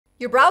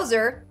Your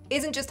browser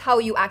isn't just how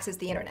you access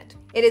the internet.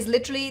 It is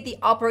literally the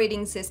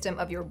operating system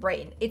of your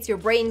brain. It's your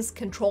brain's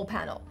control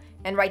panel.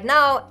 And right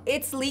now,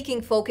 it's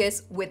leaking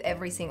focus with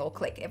every single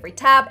click, every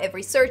tab,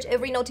 every search,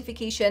 every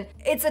notification.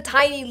 It's a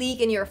tiny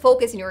leak in your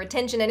focus and your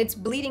attention, and it's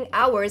bleeding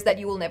hours that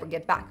you will never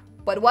get back.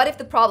 But what if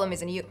the problem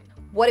isn't you?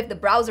 What if the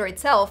browser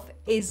itself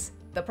is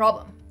the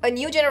problem? A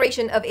new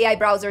generation of AI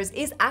browsers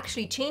is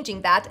actually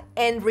changing that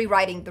and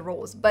rewriting the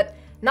rules, but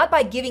not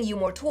by giving you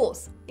more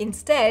tools.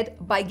 Instead,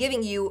 by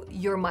giving you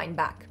your mind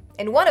back.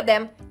 And one of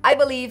them, I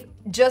believe,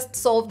 just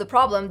solved the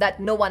problem that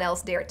no one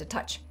else dared to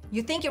touch.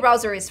 You think your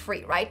browser is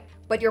free, right?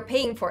 But you're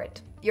paying for it.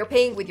 You're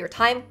paying with your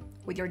time,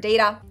 with your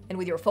data, and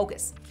with your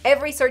focus.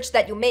 Every search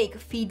that you make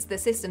feeds the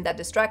system that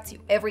distracts you.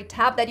 Every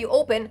tab that you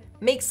open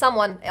makes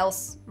someone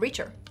else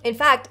richer. In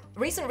fact,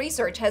 recent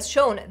research has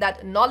shown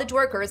that knowledge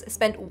workers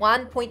spend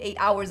 1.8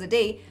 hours a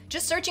day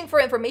just searching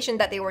for information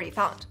that they already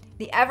found.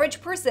 The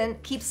average person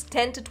keeps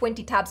 10 to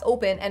 20 tabs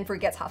open and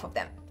forgets half of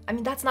them. I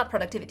mean, that's not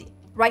productivity.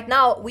 Right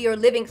now, we are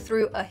living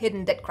through a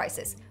hidden debt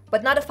crisis,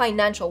 but not a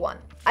financial one.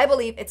 I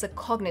believe it's a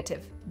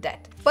cognitive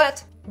debt.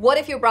 But what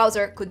if your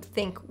browser could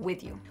think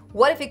with you?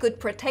 What if it could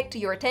protect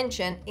your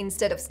attention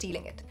instead of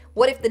stealing it?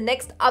 What if the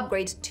next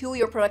upgrade to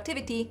your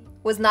productivity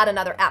was not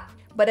another app,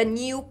 but a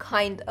new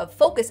kind of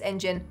focus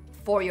engine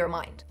for your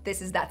mind?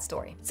 This is that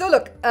story. So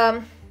look,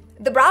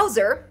 the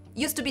browser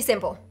used to be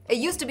simple. It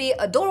used to be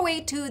a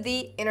doorway to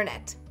the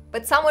internet.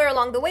 But somewhere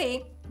along the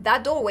way,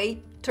 that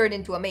doorway turned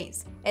into a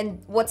maze.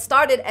 And what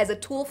started as a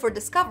tool for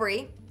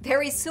discovery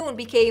very soon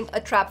became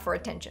a trap for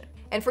attention.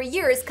 And for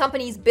years,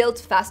 companies built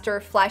faster,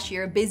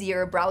 flashier,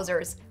 busier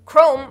browsers.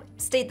 Chrome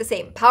stayed the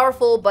same,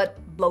 powerful but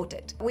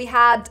bloated. We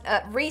had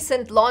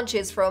recent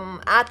launches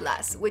from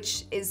Atlas,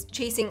 which is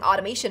chasing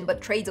automation but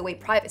trades away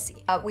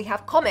privacy. We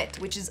have Comet,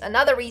 which is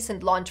another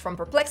recent launch from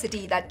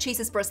Perplexity that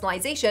chases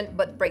personalization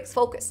but breaks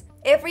focus.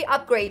 Every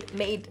upgrade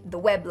made the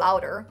web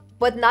louder,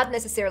 but not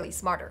necessarily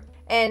smarter.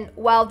 And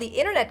while the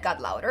internet got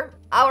louder,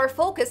 our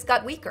focus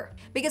got weaker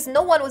because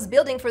no one was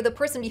building for the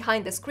person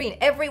behind the screen.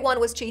 Everyone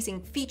was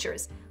chasing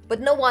features,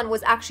 but no one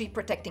was actually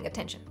protecting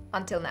attention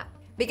until now.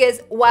 Because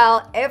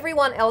while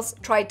everyone else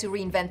tried to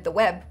reinvent the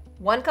web,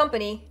 one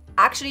company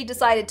actually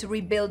decided to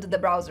rebuild the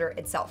browser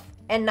itself.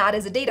 And not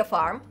as a data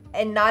farm,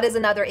 and not as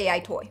another AI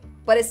toy,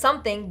 but as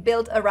something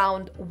built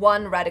around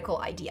one radical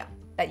idea: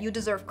 that you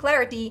deserve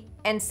clarity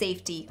and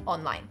safety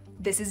online.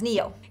 This is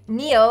Neo.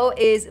 Neo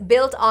is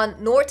built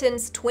on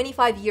Norton's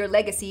 25-year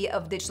legacy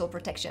of digital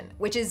protection,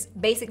 which is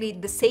basically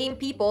the same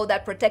people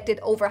that protected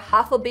over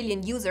 500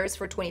 million users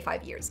for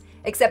 25 years.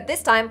 Except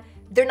this time,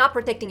 they're not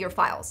protecting your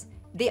files.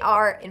 They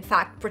are, in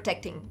fact,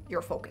 protecting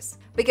your focus.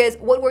 Because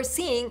what we're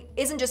seeing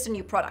isn't just a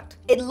new product.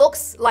 It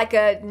looks like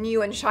a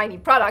new and shiny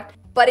product,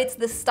 but it's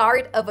the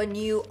start of a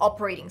new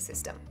operating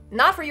system.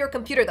 Not for your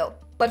computer though,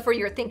 but for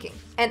your thinking.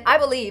 And I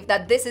believe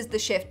that this is the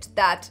shift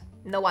that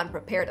no one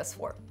prepared us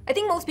for. I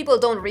think most people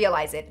don't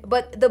realize it,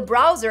 but the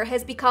browser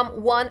has become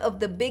one of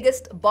the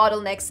biggest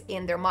bottlenecks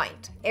in their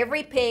mind.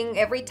 Every ping,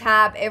 every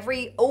tab,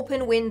 every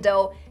open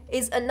window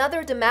is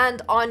another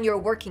demand on your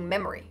working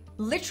memory.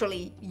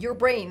 Literally, your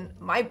brain,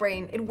 my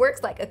brain, it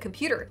works like a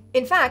computer.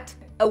 In fact,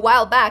 a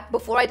while back,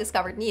 before I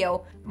discovered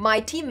Neo, my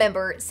team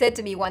member said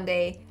to me one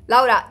day,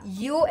 "Laura,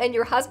 you and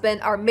your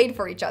husband are made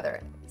for each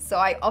other." So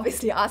I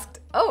obviously asked,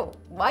 "Oh,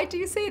 why do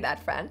you say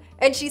that, Fran?"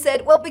 And she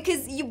said, "Well,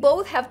 because you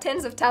both have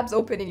tens of tabs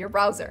open in your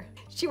browser."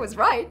 She was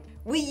right.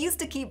 We used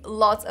to keep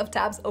lots of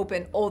tabs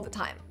open all the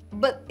time.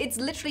 But it's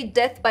literally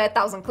death by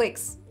 1,000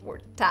 clicks, or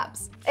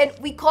tabs. And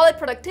we call it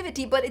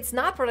productivity, but it's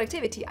not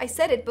productivity. I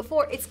said it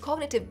before, it's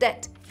cognitive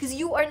debt. Because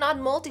you are not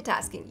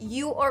multitasking,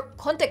 you are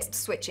context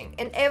switching,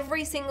 and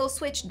every single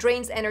switch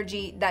drains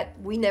energy that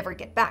we never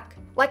get back.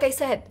 Like I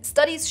said,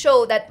 studies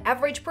show that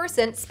average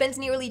person spends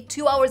nearly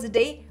 2 hours a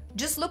day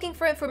just looking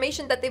for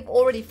information that they've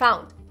already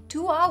found.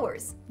 2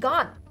 hours,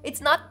 gone.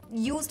 It's not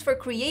used for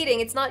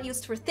creating, it's not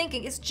used for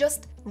thinking, it's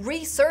just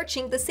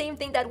researching the same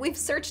thing that we've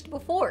searched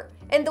before.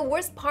 And the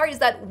worst part is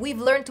that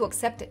we've learned to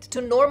accept it, to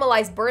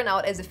normalize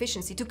burnout as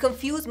efficiency, to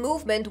confuse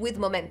movement with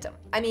momentum.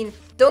 I mean,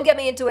 don't get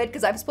me into it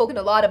because I've spoken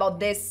a lot about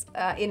this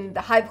in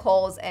the hype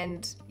calls,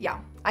 and yeah,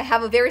 I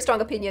have a very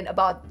strong opinion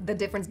about the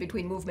difference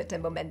between movement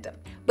and momentum.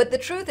 But the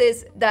truth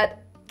is that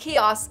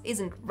chaos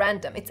isn't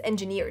random, it's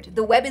engineered.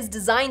 The web is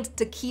designed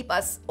to keep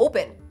us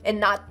open and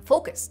not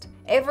focused.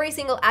 Every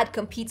single ad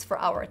competes for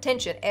our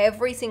attention.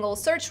 Every single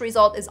search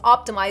result is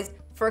optimized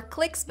for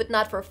clicks, but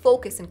not for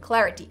focus and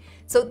clarity.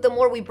 So the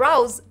more we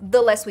browse,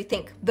 the less we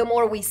think. The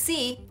more we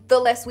see, the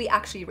less we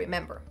actually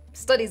remember.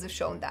 Studies have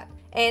shown that.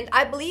 And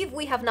I believe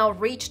we have now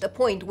reached a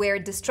point where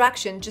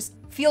distraction just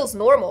feels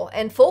normal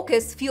and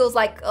focus feels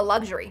like a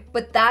luxury.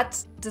 But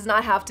that does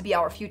not have to be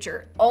our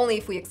future, only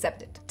if we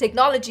accept it.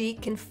 Technology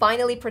can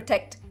finally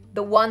protect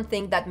the one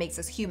thing that makes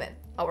us human,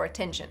 our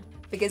attention.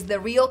 Because the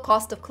real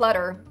cost of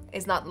clutter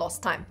is not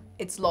lost time,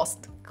 it's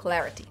lost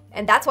clarity.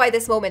 And that's why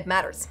this moment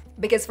matters.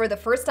 Because for the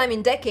first time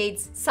in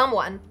decades,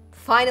 someone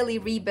finally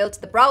rebuilt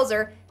the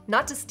browser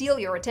not to steal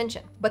your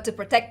attention, but to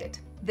protect it.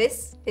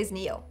 This is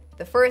Neo,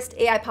 the first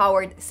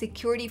AI-powered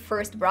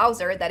security-first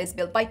browser that is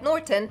built by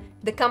Norton,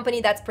 the company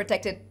that's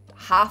protected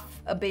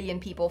 500 million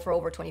people for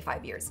over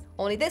 25 years.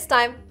 Only this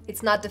time,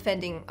 it's not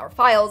defending our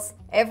files.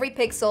 Every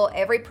pixel,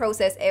 every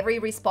process, every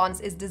response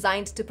is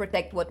designed to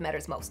protect what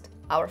matters most,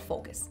 our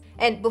focus.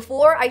 And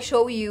before I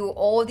show you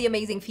all the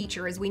amazing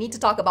features, we need to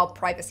talk about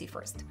privacy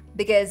first.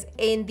 Because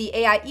in the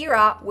AI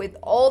era, with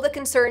all the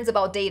concerns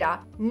about data,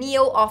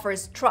 Neo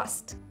offers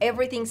trust.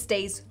 Everything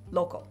stays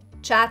local.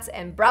 Chats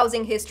and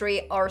browsing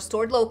history are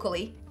stored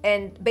locally,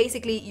 and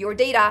basically your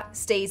data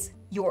stays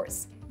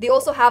yours. They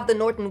also have the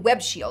Norton Web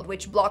Shield,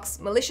 which blocks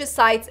malicious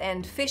sites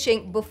and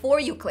phishing before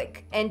you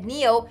click. And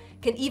Neo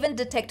can even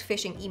detect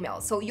phishing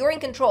emails. So you're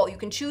in control. You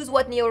can choose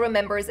what Neo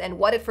remembers and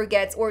what it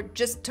forgets, or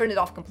just turn it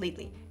off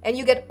completely. And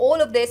you get all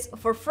of this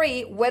for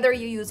free, whether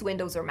you use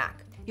Windows or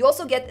Mac. You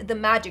also get the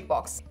magic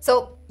box.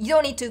 So you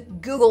don't need to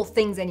Google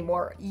things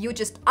anymore. You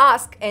just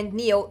ask and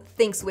Neo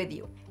thinks with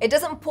you. It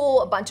doesn't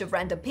pull a bunch of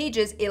random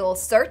pages. It'll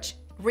search,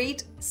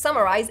 read,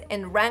 summarize,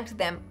 and rank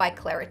them by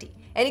clarity.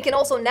 And it can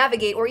also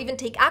navigate or even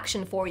take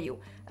action for you.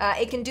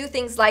 It can do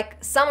things like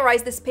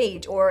summarize this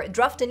page, or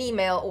draft an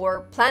email,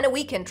 or plan a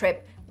weekend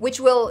trip,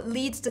 which will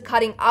lead to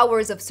cutting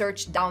hours of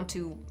search down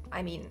to,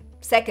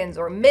 seconds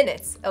or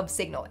minutes of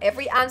signal.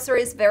 Every answer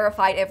is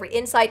verified, every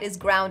insight is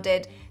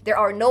grounded. There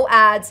are no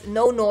ads,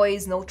 no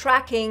noise, no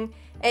tracking,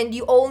 and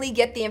you only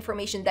get the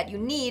information that you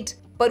need,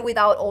 but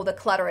without all the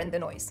clutter and the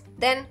noise.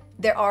 Then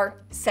there are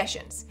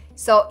sessions.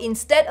 So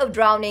instead of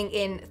drowning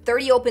in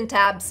 30 open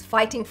tabs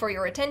fighting for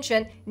your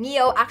attention,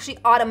 Neo actually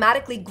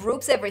automatically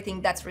groups everything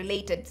that's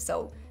related.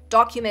 So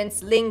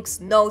documents, links,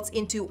 notes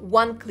into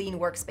one clean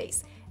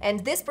workspace.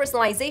 And this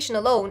personalization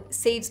alone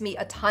saves me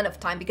a ton of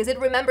time because it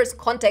remembers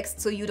context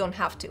so you don't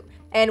have to.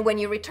 And when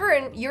you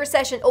return, your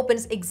session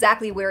opens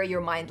exactly where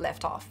your mind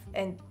left off.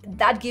 And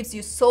that gives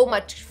you so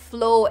much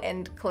flow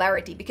and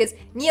clarity because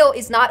Neo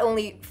is not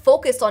only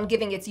focused on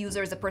giving its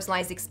users a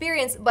personalized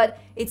experience, but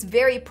it's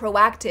very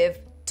proactive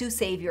to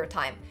save your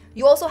time.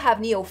 You also have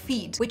Neo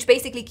Feed, which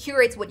basically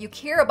curates what you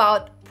care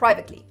about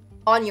privately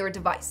on your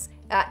device.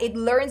 It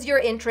learns your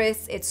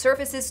interests, it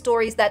surfaces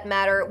stories that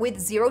matter with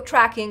zero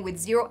tracking, with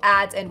zero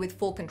ads, and with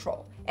full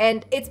control.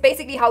 And it's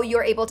basically how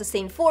you're able to stay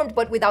informed,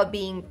 but without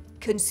being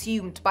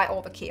consumed by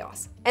all the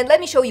chaos. And let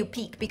me show you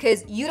Peek,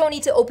 because you don't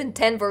need to open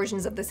 10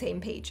 versions of the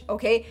same page,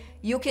 okay?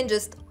 You can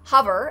just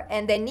hover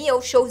and then Neo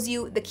shows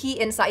you the key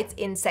insights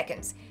in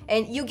seconds.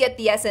 And you get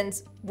the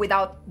essence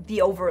without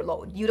the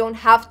overload. You don't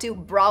have to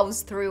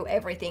browse through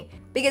everything.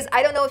 Because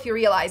I don't know if you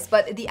realize,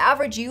 but the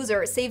average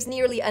user saves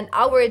nearly an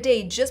hour a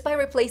day just by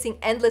replacing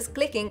endless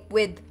clicking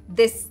with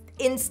this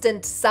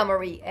instant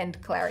summary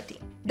and clarity.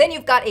 Then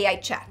you've got AI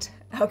chat.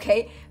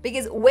 Okay,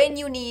 because when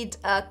you need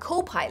a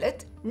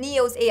co-pilot,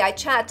 Neo's AI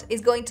chat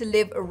is going to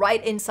live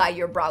right inside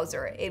your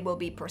browser. It will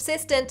be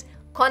persistent,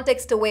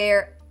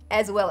 context-aware,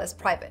 as well as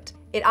private.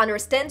 It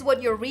understands what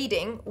you're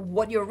reading,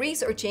 what you're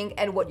researching,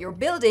 and what you're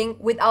building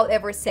without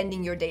ever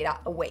sending your data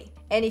away.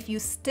 And if you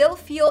still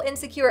feel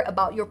insecure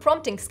about your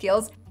prompting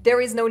skills, there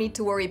is no need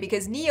to worry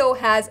because Neo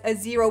has a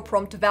zero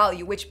prompt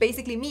value, which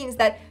basically means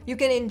that you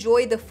can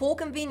enjoy the full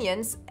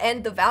convenience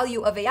and the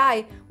value of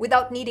AI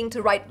without needing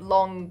to write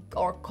long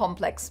or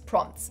complex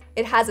prompts.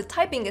 It has a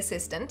typing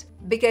assistant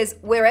because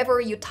wherever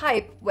you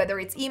type,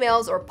 whether it's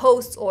emails or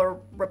posts or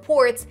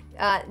reports,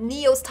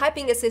 Neo's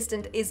typing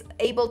assistant is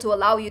able to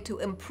allow you to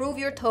improve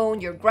your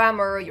tone, your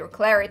grammar, your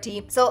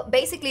clarity. So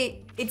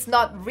basically, it's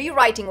not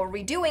rewriting or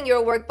redoing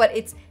your work, but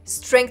it's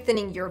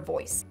strengthening your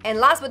voice. And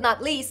last but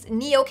not least,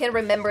 Neo can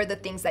remember the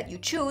things that you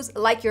choose,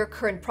 like your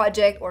current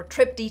project or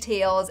trip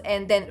details,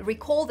 and then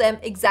recall them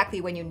exactly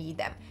when you need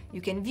them. You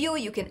can view,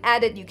 you can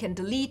edit, you can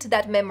delete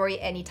that memory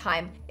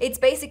anytime. It's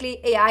basically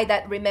AI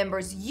that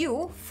remembers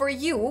you for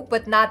you,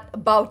 but not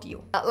about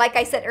you. Like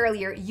I said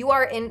earlier, you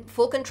are in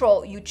full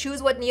control. You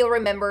choose what Neo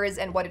remembers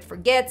and what it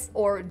forgets,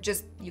 or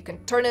just you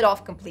can turn it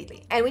off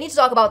completely. And we need to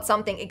talk about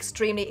something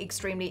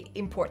extremely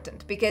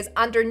important, because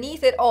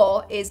underneath it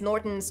all is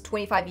Norton's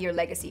 25-year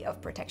legacy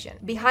of protection.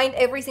 Behind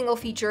every single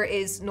feature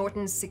is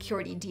Norton's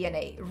security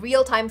DNA,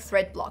 real-time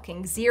threat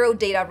blocking, zero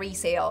data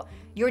resale.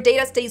 Your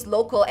data stays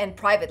local and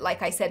private,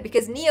 like I said,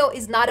 because Neo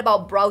is not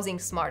about browsing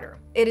smarter.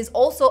 It is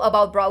also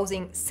about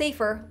browsing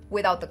safer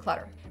without the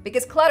clutter.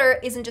 Because clutter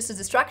isn't just a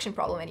distraction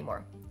problem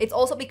anymore. It's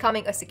also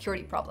becoming a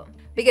security problem.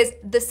 Because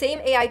the same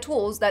AI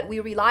tools that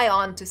we rely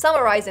on to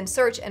summarize and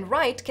search and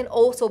write can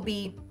also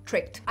be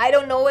tricked. I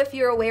don't know if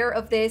you're aware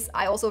of this.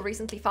 I also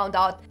recently found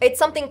out it's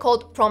something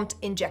called prompt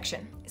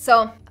injection.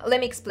 So let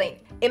me explain.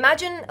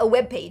 Imagine a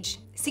web page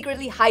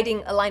secretly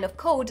hiding a line of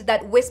code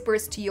that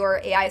whispers to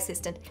your AI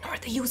assistant, "Ignore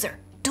the user,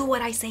 do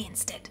what I say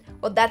instead."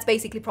 Well, that's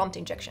basically prompt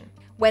injection,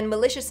 when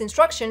malicious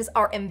instructions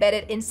are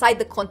embedded inside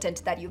the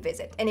content that you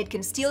visit. And it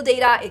can steal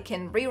data, it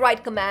can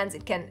rewrite commands,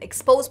 it can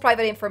expose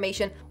private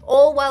information,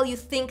 all while you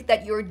think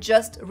that you're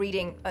just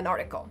reading an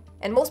article.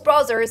 And most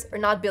browsers are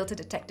not built to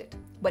detect it,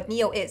 but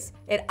Neo is.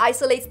 It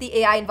isolates the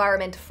AI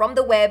environment from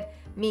the web,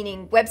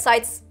 meaning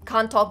websites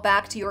can't talk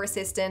back to your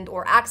assistant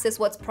or access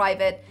what's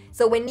private.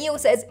 So when Neo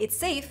says it's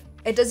safe,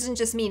 It doesn't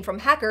just mean from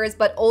hackers,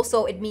 but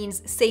also it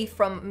means safe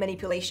from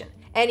manipulation.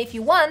 And if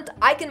you want,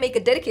 I can make a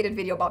dedicated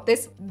video about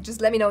this. Just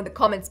let me know in the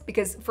comments,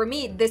 because for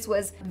me, this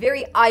was a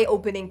very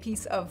eye-opening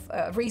piece of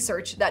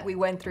research that we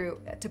went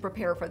through to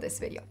prepare for this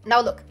video.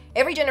 Now look,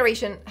 every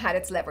generation had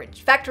its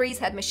leverage. Factories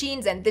had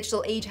machines and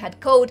digital age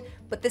had code,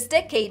 but this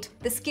decade,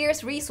 the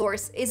scarce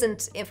resource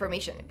isn't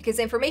information, because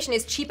information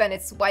is cheap and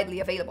it's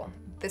widely available.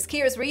 The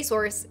scarce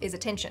resource is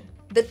attention.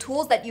 The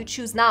tools that you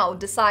choose now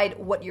decide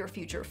what your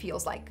future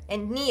feels like.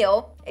 And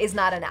Neo is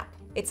not an app.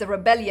 It's a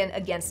rebellion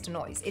against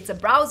noise. It's a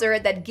browser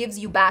that gives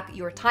you back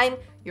your time,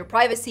 your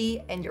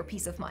privacy, and your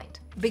peace of mind.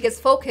 Because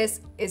focus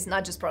is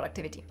not just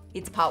productivity,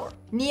 it's power.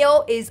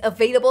 Neo is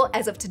available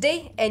as of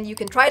today, and you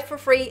can try it for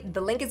free.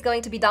 The link is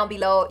going to be down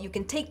below. You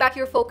can take back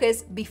your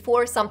focus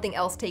before something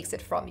else takes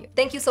it from you.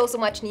 Thank you so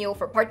much, Neo,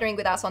 for partnering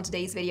with us on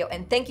today's video,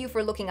 and thank you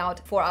for looking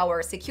out for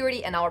our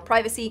security and our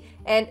privacy.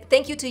 And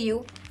thank you to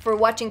you for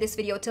watching this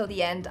video till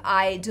the end.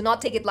 I do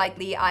not take it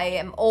lightly. I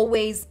am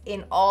always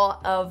in awe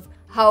of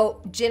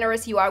how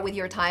generous you are with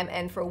your time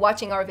and for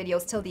watching our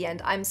videos till the end.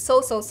 I'm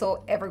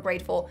so ever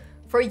grateful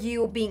for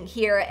you being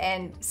here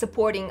and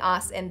supporting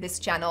us and this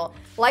channel.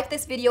 Like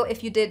this video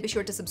if you did, be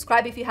sure to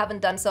subscribe if you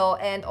haven't done so,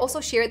 and also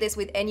share this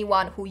with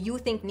anyone who you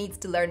think needs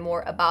to learn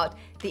more about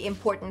the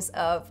importance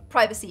of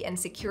privacy and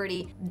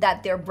security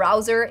that their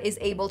browser is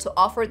able to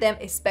offer them,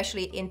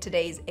 especially in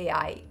today's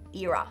AI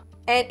era.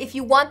 And if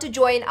you want to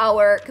join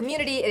our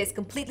community, it is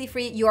completely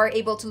free. You are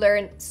able to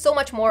learn so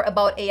much more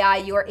about AI.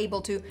 You are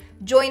able to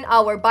join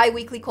our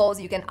bi-weekly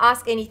calls. You can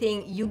ask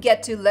anything. You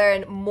get to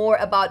learn more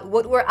about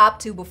what we're up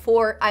to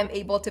before I'm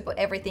able to put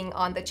everything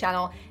on the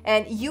channel.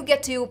 And you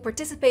get to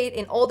participate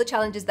in all the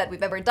challenges that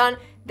we've ever done.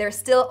 They're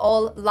still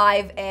all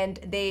live and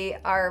they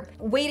are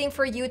waiting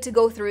for you to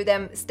go through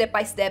them step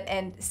by step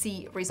and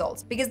see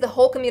results. Because the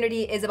whole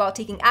community is about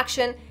taking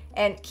action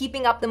and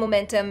keeping up the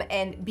momentum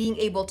and being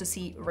able to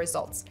see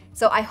results.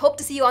 So I hope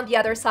to see you on the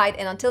other side,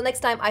 and until next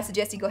time, I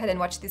suggest you go ahead and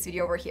watch this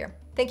video over here.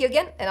 Thank you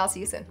again, and I'll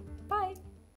see you soon.